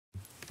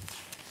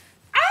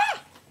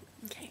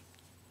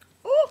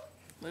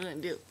What are we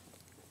gonna do?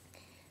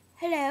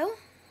 Hello.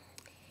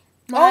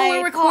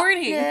 We're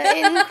recording. My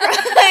partner in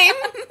crime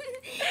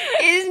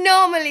is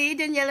normally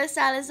Daniela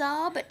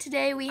Salazar, but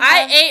today we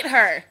have... I ate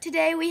her.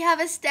 Today we have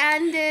a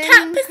stand-in.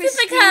 Cat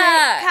Pacifica.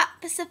 Cat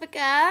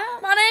Pacifica.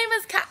 My name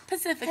is Cat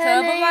Pacifica,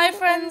 Her but my name-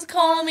 friends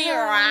call me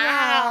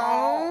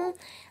Row.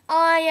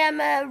 I am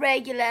a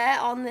regular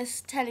on this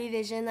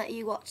television that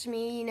you watch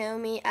me. You know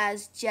me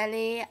as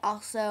Jelly,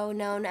 also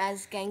known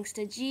as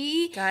Gangsta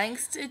G.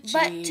 Gangsta G.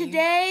 But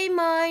today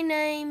my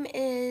name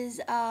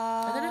is... I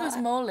thought it was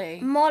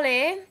Molly.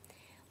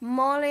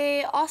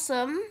 Molly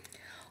Awesome.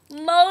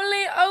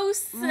 Molly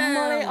Awesome.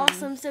 Molly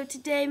Awesome. So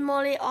today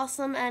Molly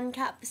Awesome and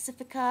Cat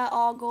Pacifica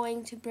are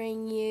going to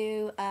bring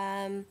you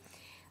a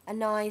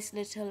nice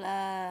little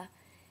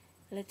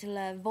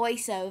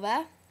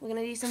voiceover. We're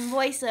going to do some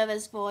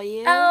voiceovers for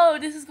you. Oh,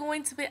 this is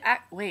going to be...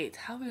 Wait,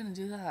 how are we going to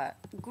do that?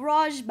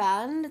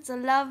 GarageBand. It's a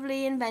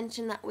lovely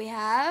invention that we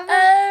have.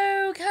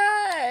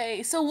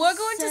 Okay. So we're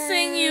going to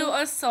sing you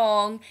a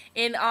song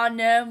in our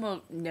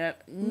normal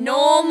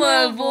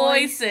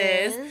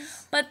voices.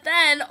 But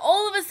then,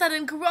 all of a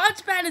sudden,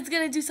 GarageBand is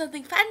going to do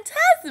something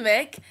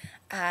fantastic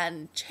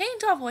and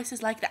change our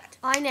voices like that.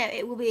 I know.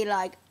 It will be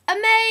like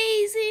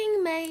amazing.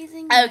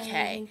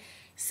 Okay.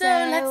 So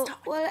let's start.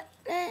 Well,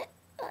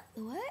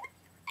 what?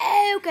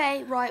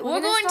 Okay, right.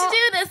 We're going to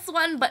do this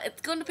one, but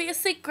it's going to be a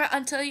secret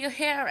until you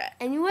hear it.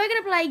 And we're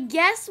going to play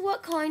Guess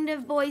What Kind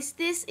of Voice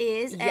This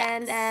Is.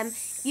 Yes. And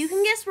you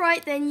can guess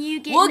right, then you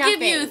get We'll nothing.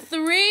 give you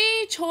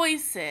 3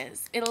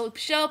 choices. It'll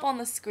show up on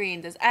the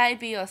screen. There's A,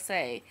 B, or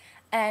C.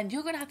 And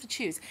you're going to have to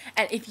choose.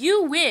 And if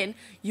you win,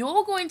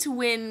 you're going to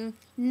win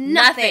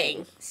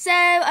nothing. So,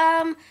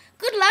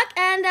 good luck,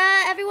 and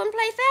everyone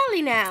play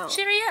fairly now.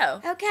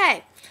 Cheerio.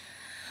 Okay.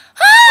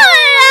 Oh,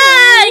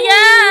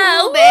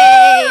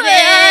 Baby,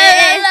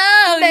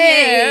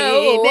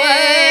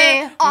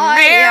 I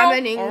am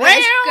an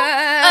English girl.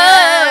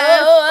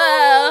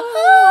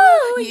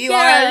 You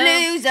are a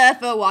loser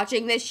for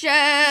watching this show.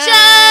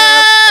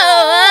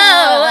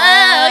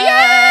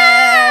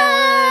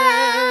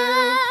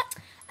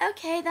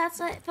 Okay,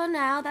 that's it for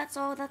now. That's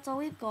all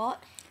we've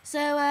got.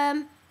 So,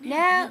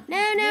 no.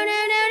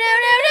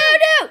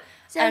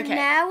 So Okay.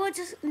 now we're going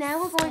to.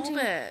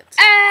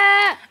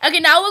 Okay,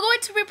 now we're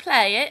going to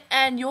replay it,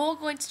 and you're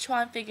going to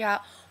try and figure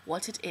out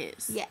what it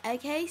is. Yeah.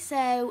 Okay.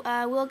 So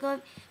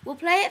we'll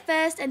play it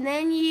first, and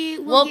then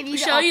We'll give you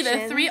show the you the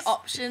options. 3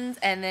 options,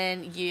 and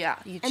then you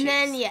choose. And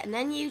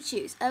then you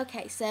choose.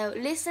 Okay. So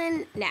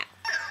listen now.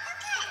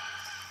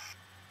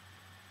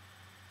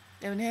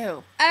 Oh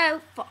no.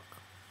 Oh fuck.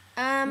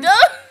 No.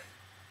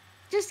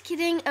 Just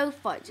kidding. Oh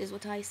fudge is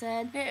what I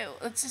said. No.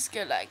 Let's just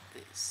go like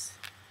this.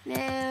 No. You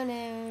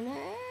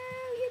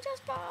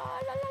just la la la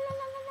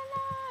la la.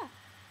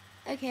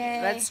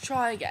 Okay. Let's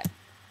try again.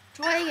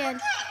 try again.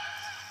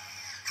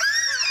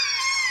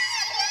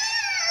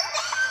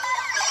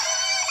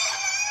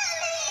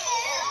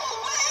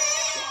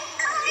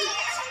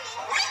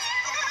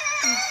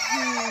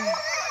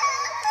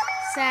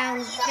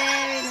 Sounds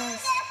very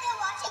nice.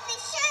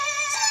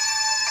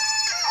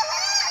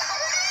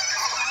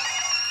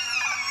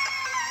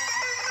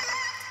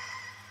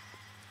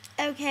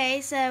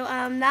 Okay, so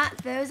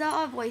those are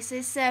our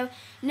voices. So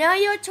now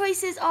your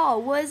choices are: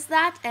 was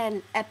that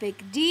an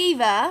epic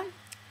diva,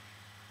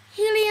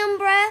 helium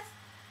breath,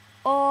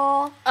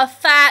 or A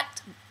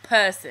fat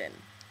person.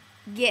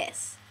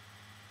 yes?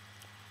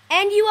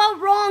 And you are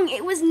wrong.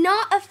 It was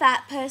not a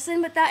fat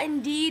person, but that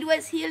indeed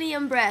was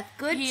helium breath.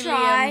 Good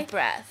try. Helium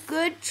breath.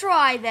 Good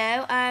try,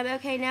 though.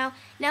 Okay, now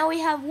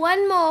we have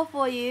one more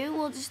for you.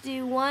 We'll just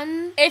do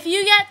one. If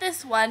you get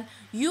this one,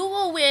 you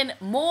will win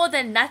more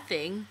than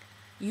nothing.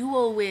 You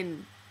will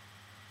win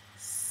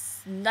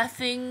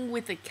nothing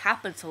with a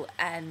capital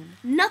N.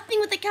 Nothing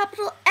with a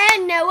capital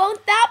N. Now,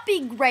 won't that be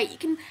great? You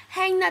can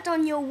hang that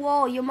on your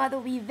wall. Your mother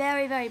will be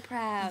very, very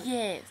proud.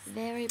 Yes.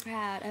 Very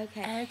proud.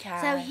 Okay. Okay.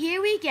 So here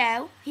we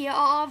go. Here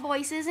are our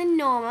voices in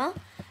normal.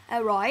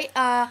 All right.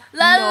 La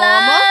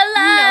normal, la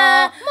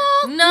la.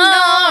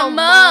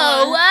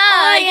 Normal.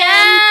 I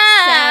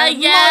am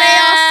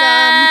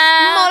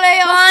yeah. Molly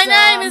Awesome. My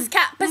name is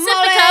Cat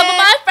Pacifica, but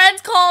my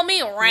friends call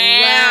me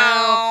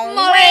Row.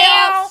 Molly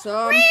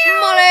Awesome.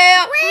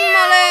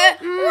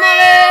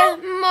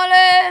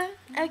 Molly.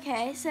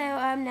 Okay, so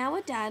now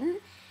we're done.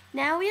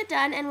 Now we are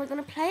done, and we're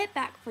going to play it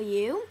back for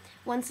you.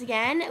 Once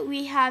again,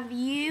 we have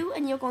you,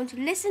 and you're going to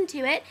listen to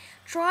it.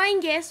 Try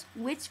and guess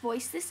which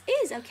voice this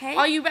is, okay?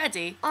 Are you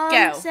ready?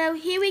 Go. So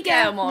here we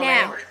go. Go, Molly.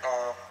 Now.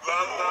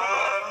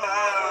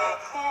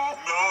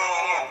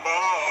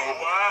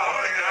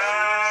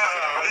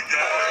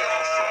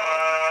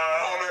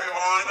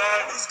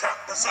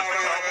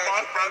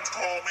 My friends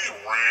call me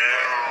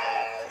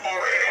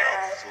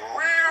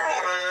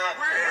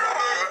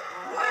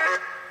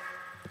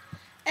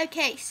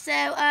Okay,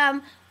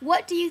 so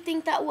what do you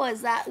think that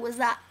was? Was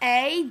that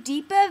A,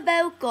 deeper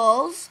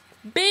vocals,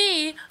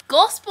 B,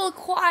 gospel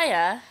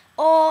choir,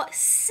 or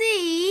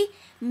C,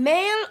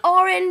 male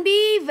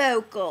R&B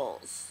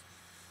vocals?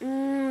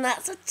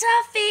 That's a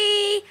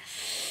toughie.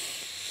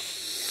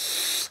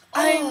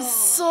 I'm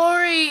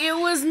sorry, it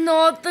was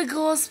not the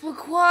gospel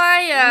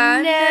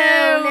choir.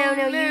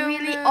 No, you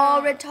really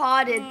are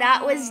retarded.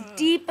 That was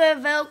deeper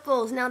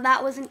vocals. Now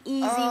that was an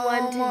easy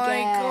one to Oh my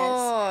guess.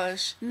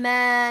 gosh.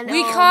 Man,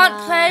 We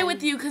can't play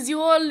with you because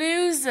you're a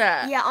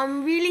loser. Yeah,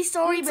 I'm really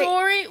sorry, I'm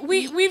sorry.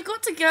 We've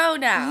got to go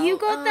now. You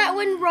got that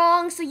one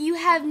wrong, so you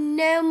have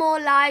no more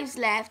lives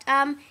left.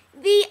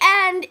 The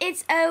end.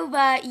 It's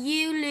over.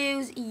 You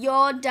lose.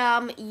 You're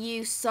dumb.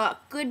 You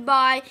suck.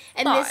 Goodbye.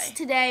 And Bye. this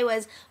today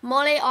was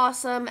Molly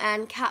Awesome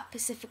and Cat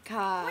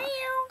Pacifica.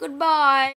 Goodbye.